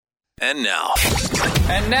And now,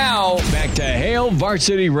 back to Hail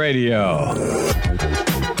Varsity Radio.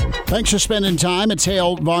 Thanks for spending time. It's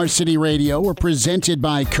Hail Varsity Radio. We're presented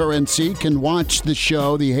by Currency. You can watch the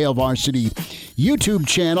show, the Hail Varsity YouTube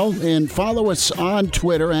channel, and follow us on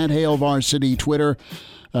Twitter at Hail Varsity, Twitter,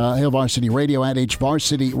 Hail Varsity Radio, at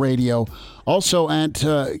HVarsity Radio. Also at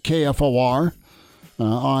KFOR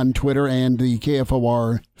on Twitter and the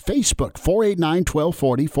KFOR Facebook,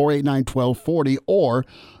 489-1240, 489-1240, or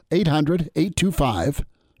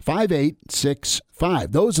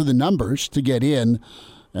 800-825-5865. Those are the numbers to get in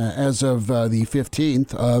as of the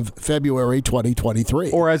 15th of February,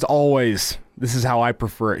 2023. Or as always, this is how I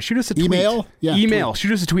prefer it. Shoot us a tweet. Email? Yeah, Email. tweet.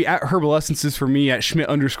 Shoot us a tweet at Herbal Essences for me, at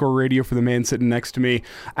Schmidt_radio for the man sitting next to me.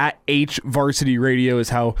 At HVarsity Radio is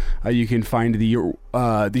how you can find the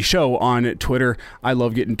show on Twitter. I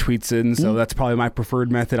love getting tweets in, so that's probably my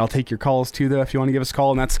preferred method. I'll take your calls too, though, if you want to give us a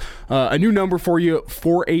call. And that's a new number for you,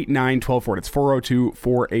 489-1240. It's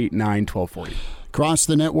 402-489-1240. Across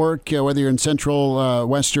the network, whether you're in Central,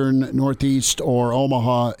 Western, Northeast, or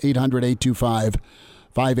Omaha,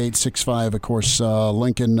 800-825-5865. Of course,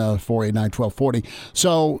 Lincoln, 489-1240.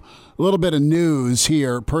 So a little bit of news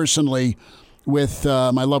here, personally, with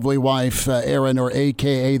my lovely wife, Erin, or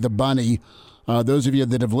a.k.a. the Bunny. Those of you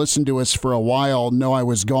that have listened to us for a while know I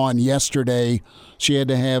was gone yesterday. She had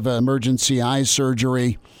to have emergency eye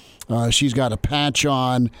surgery. She's got a patch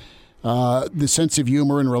on. The sense of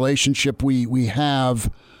humor and relationship we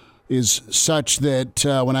have is such that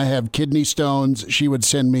when I have kidney stones, she would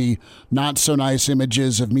send me not so nice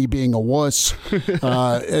images of me being a wuss.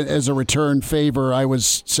 As a return favor, I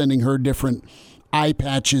was sending her different eye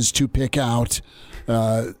patches to pick out.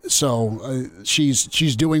 So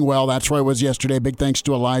she's doing well. That's where I was yesterday. Big thanks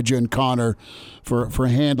to Elijah and Connor for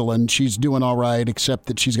handling. She's doing all right, except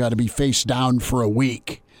that she's got to be face down for a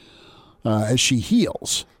week as she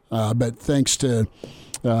heals. But thanks to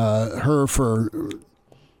her for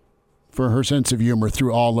her sense of humor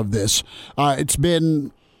through all of this. It's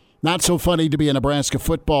been not so funny to be a Nebraska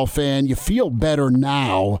football fan. You feel better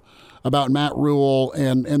now about Matt Rhule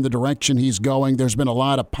and the direction he's going. There's been a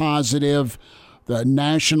lot of positive.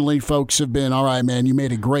 Nationally, folks have been, all right, man, you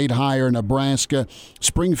made a great hire in Nebraska.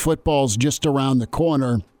 Spring football's just around the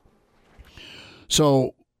corner.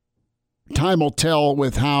 So time will tell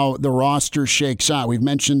with how the roster shakes out. We've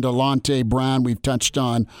mentioned Alante Brown. We've touched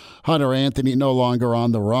on Hunter Anthony, no longer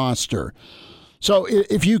on the roster. So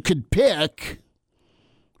if you could pick,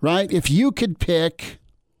 right,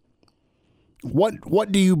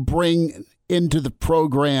 what do you bring into the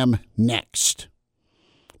program next?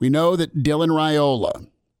 We know that Dylan Raiola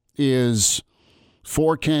is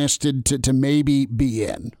forecasted to maybe be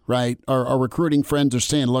in, right? Our recruiting friends are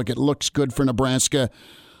saying, look, it looks good for Nebraska.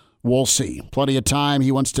 We'll see. Plenty of time.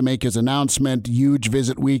 He wants to make his announcement. Huge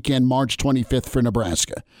visit weekend, March 25th for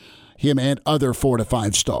Nebraska. Him and other 4 to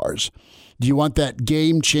 5 stars. Do you want that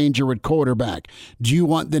game changer at quarterback? Do you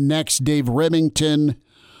want the next Dave Remington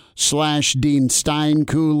 / Dean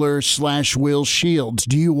Steinkuhler / Will Shields?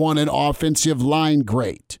 Do you want an offensive line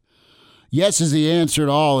great? Yes is the answer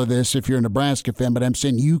to all of this if you're a Nebraska fan, but I'm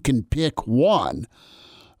saying you can pick one.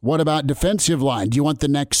 What about defensive line? Do you want the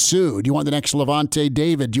next Sue? Do you want the next Levante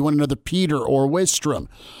David? Do you want another Peter or Wistrom?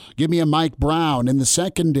 Give me a Mike Brown in the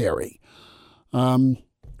secondary.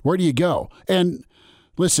 Where do you go? And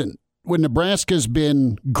listen, when Nebraska's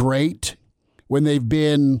been great, when they've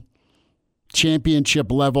been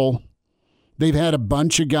championship level, they've had a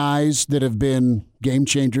bunch of guys that have been game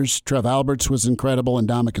changers. Trev Alberts was incredible, and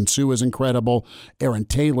Ndamukong Suh was incredible. Aaron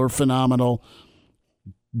Taylor, phenomenal.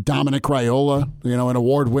 Dominic Raiola, an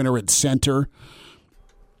award winner at center.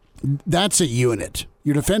 That's a unit.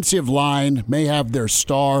 Your defensive line may have their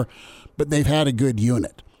star, but they've had a good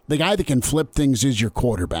unit. The guy that can flip things is your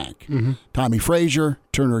quarterback. Mm-hmm. Tommy Frazier,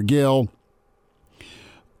 Turner Gill,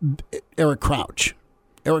 Eric Crouch.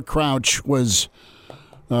 Eric Crouch was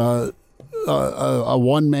a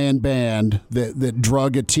one-man band that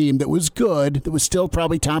drug a team that was good, that was still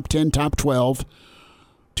probably top 10, top 12,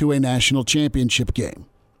 to a national championship game.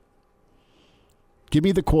 Give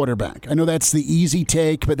me the quarterback. I know that's the easy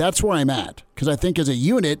take, but that's where I'm at. Because I think as a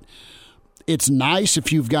unit, it's nice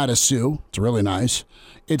if you've got a Sue. It's really nice.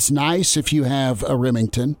 It's nice if you have a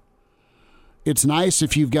Remington. It's nice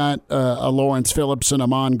if you've got a Lawrence Phillips and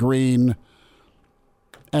Amon Green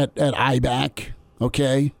at I-back,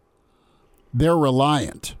 okay? They're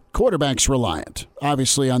reliant. Quarterback's reliant,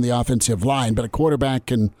 obviously, on the offensive line, but a quarterback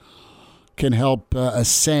can help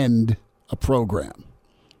ascend a program.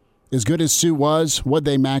 As good as Sue was, what'd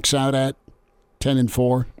they max out at?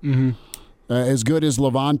 10-4. Mm-hmm. As good as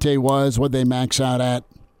Levante was, what'd they max out at?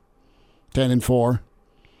 10-4.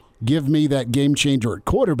 give me that game changer at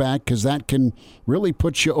quarterback, because that can really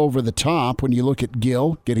put you over the top when you look at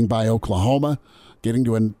Gill getting by Oklahoma, getting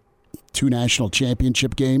to 2 national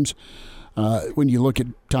championship games. When you look at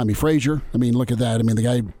Tommy Frazier, I mean, look at that. I mean,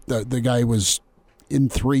 the guy was in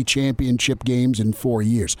 3 championship games in 4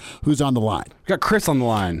 years. Who's on the line? We got Chris on the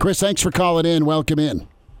line. Chris, thanks for calling in. Welcome in.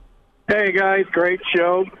 Hey, guys. Great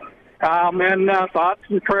show. And thoughts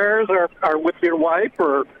and prayers are with your wife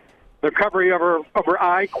or the recovery of her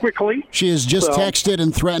eye quickly. She has just texted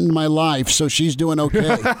and threatened my life, so she's doing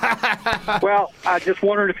okay. Well, I just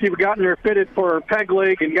wondered if you've gotten her fitted for her peg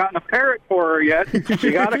leg and gotten a parrot for her yet.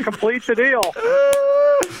 You got to complete the deal.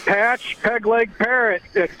 Patch, peg leg, parrot.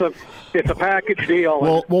 It's a package deal.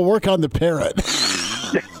 We'll work on the parrot.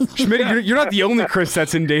 Schmidt, you're not the only Chris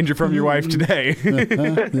that's in danger from your wife today.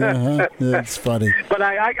 That's funny. But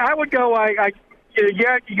I would go. You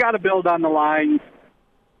got to build on the line.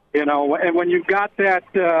 You know, and when you've got that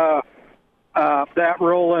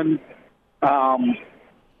rolling,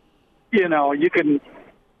 you know, you can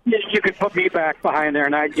put me back behind there,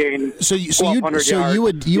 and I'd gain. So you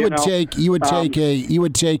would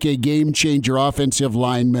take a game changer offensive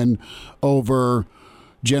lineman over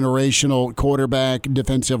generational quarterback,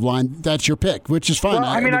 defensive line. That's your pick, which is fine.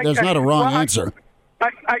 Well, there's not a wrong answer.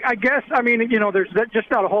 I guess. I mean, you know, there's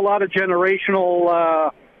just not a whole lot of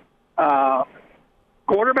generational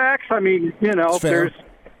quarterbacks. I mean, you know,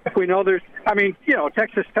 I mean, you know,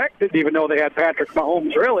 Texas Tech didn't even know they had Patrick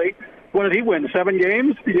Mahomes, really. What did he win, 7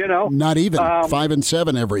 games? You know? Not even. 5 and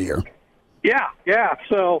 7 every year. Yeah.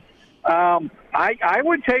 So I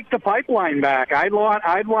would take the pipeline back. I'd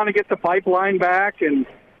want to get the pipeline back, and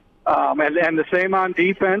the same on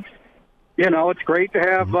defense. You know, it's great to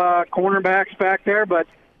have cornerbacks back there, but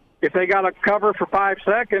if they got to cover for 5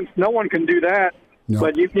 seconds, no one can do that. No.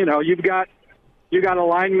 But you know, you've got a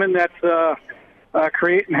lineman that's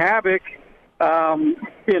creating havoc.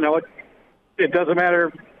 You know, it doesn't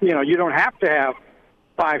matter. You know, you don't have to have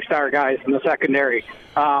 5-star guys in the secondary.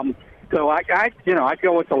 So I'd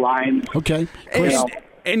go with the line. Okay.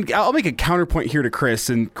 And I'll make a counterpoint here to Chris.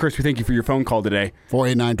 And Chris, we thank you for your phone call today.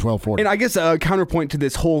 489-1240. And I guess a counterpoint to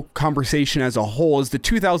this whole conversation as a whole is the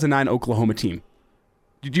 2009 Oklahoma team.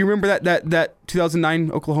 Did you remember that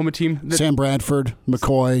 2009 Oklahoma team? Sam Bradford,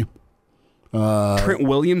 McCoy. Trent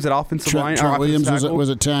Williams at offensive line. Trent Williams was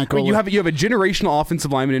a tackle. I mean, you have a generational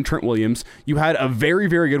offensive lineman in Trent Williams. You had a very,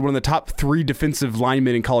 very good one of the top 3 defensive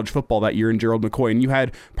linemen in college football that year in Gerald McCoy, and you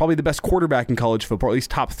had probably the best quarterback in college football, at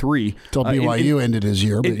least top 3. Until BYU ended his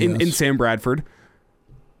year, but in Sam Bradford.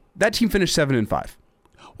 That team finished 7-5.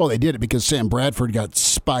 Well, they did it because Sam Bradford got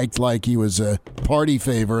spiked like he was a party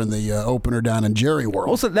favor in the opener down in Jerry World.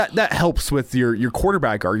 Also, that helps with your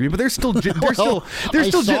quarterback argument, but there's still that's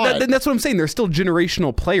what I'm saying. There's still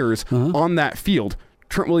generational players on that field.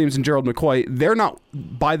 Trent Williams and Gerald McCoy, they're not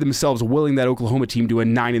by themselves willing that Oklahoma team to a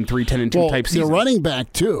 9-3, 10-2 type season. The running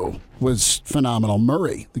back too was phenomenal.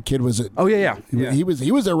 Murray, the kid was Oh yeah. He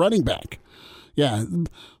was a running back. Yeah,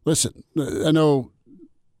 listen, I know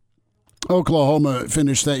Oklahoma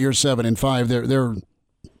finished that year 7-5. They're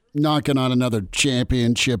knocking on another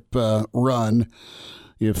championship run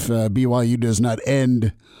if BYU does not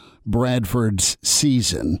end Bradford's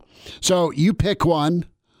season. So you pick one.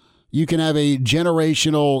 You can have a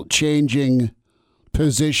generational changing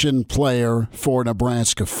position player for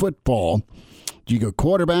Nebraska football. Do you go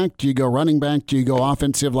quarterback? Do you go running back? Do you go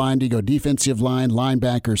offensive line? Do you go defensive line,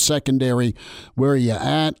 linebacker, secondary? Where are you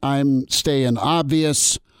at? I'm staying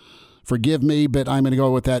obvious. Forgive me, but I'm going to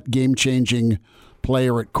go with that game-changing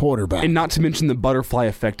player at quarterback. And not to mention the butterfly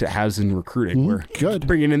effect it has in recruiting. Where good.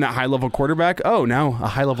 Bringing in that high-level quarterback, now a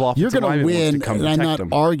high-level offensive lineman wants to come and I'm not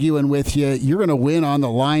them. arguing with you. You're going to win on the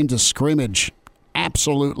lines of scrimmage.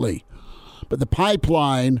 Absolutely. But the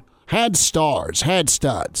pipeline had stars, had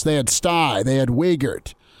studs. They had Sty. They had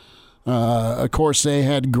Wigert. Of course, they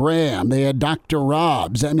had Graham. They had Dr.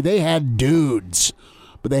 Robbs. I mean, they had dudes.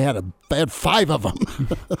 But they had 5 of them.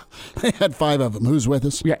 They had 5 of them. Who's with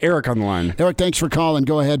us? We got Eric on the line. Eric, thanks for calling.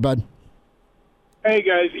 Go ahead, bud. Hey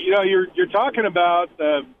guys, you're talking about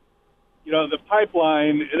the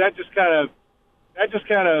pipeline. That just kind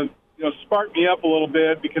of sparked me up a little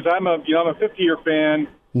bit because I'm a 50-year fan.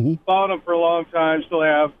 Followed them for a long time. Still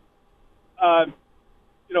have. The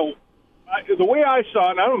way I saw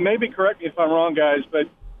it, and I don't. Maybe correct me if I'm wrong, guys, but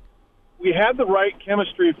we had the right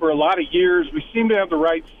chemistry for a lot of years. We seem to have the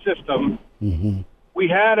right system. We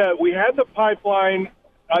had the pipeline.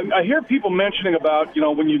 I hear people mentioning about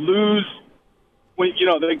when you lose,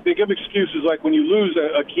 they give excuses like when you lose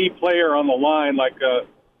a key player on the line, like the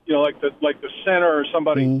center or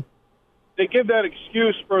somebody. they give that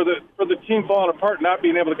excuse for the team falling apart, not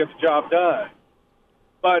being able to get the job done.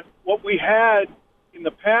 But what we had in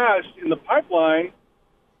the past in the pipeline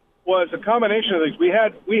was a combination of things. We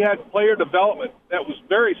had player development that was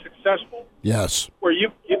very successful. Yes. Where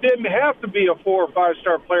you didn't have to be a 4 or 5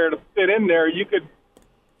 star player to fit in there.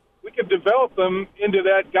 We could develop them into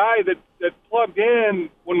that guy that plugged in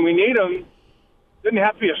when we need him. Didn't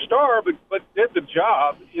have to be a star, but did the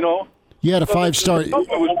job. You had a 5-star. It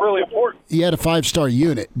was really important. You had a 5-star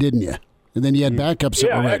unit, didn't you? And then you had backups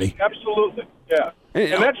already. Absolutely. Yeah.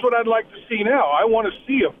 And that's what I'd like to see now. I want to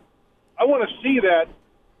see that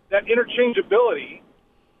interchangeability.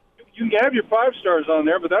 You can have your 5 stars on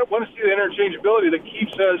there, but I want to see the interchangeability that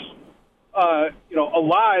keeps us,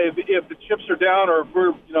 alive if the chips are down or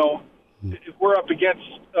if we're up against,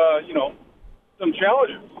 some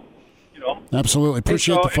challenges. Absolutely.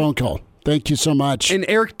 Appreciate the phone call. Thank you so much. And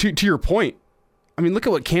Eric, to your point, I mean, look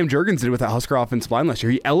at what Cam Jurgens did with that Husker offensive line last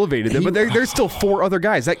year. He elevated them, but there's still 4 other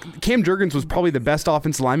guys. Cam Jurgens was probably the best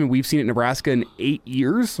offensive lineman we've seen at Nebraska in 8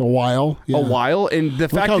 years. A while. Yeah. A while. And the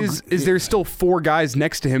fact is there's still 4 guys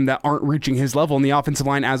next to him that aren't reaching his level, and the offensive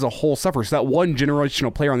line as a whole suffers. So that one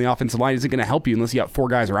generational player on the offensive line isn't going to help you unless you got 4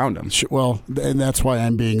 guys around him. Well, and that's why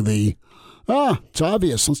I'm being it's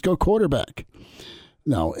obvious. Let's go quarterback.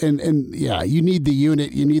 No, and yeah, you need the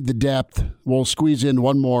unit, you need the depth. We'll squeeze in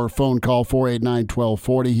one more phone call,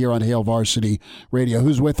 489-1240 here on Hail Varsity Radio.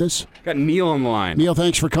 Who's with us? Got Neil on the line. Neil,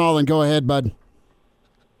 thanks for calling. Go ahead, bud.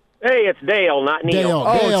 Hey, it's Dale, not Neil.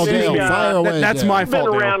 Dale. Fire away. That's my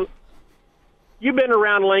fault, Dale. You've been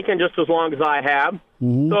around Lincoln just as long as I have.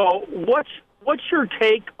 Mm-hmm. So what's your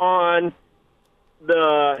take on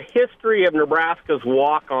the history of Nebraska's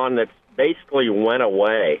walk-on that's basically went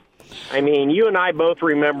away? I mean, you and I both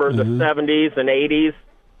remember the 70s and 80s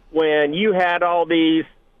when you had all these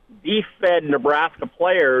beef-fed Nebraska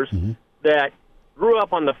players that grew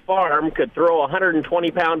up on the farm, could throw a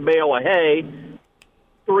 120-pound bale of hay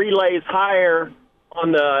 3 lays higher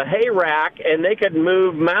on the hay rack, and they could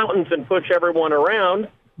move mountains and push everyone around.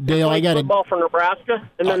 Dale, I got football for Nebraska,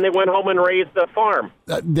 and then they went home and raised the farm.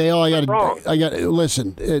 Dale, I got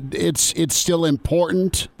listen. It's still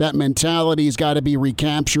important. That mentality's got to be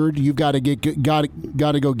recaptured. You've got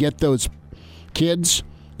to go get those kids,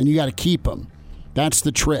 and you got to keep them. That's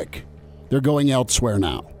the trick. They're going elsewhere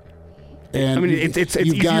now. And I mean, it's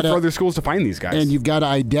easier for other schools to find these guys, and you've got to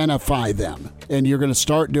identify them, and you're going to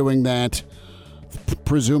start doing that.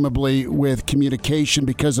 Presumably with communication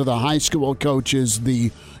because of the high school coaches,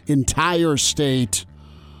 the entire state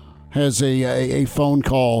has a phone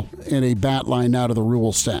call and a bat line out of the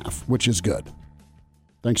rural staff, which is good.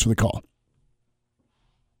 Thanks for the call.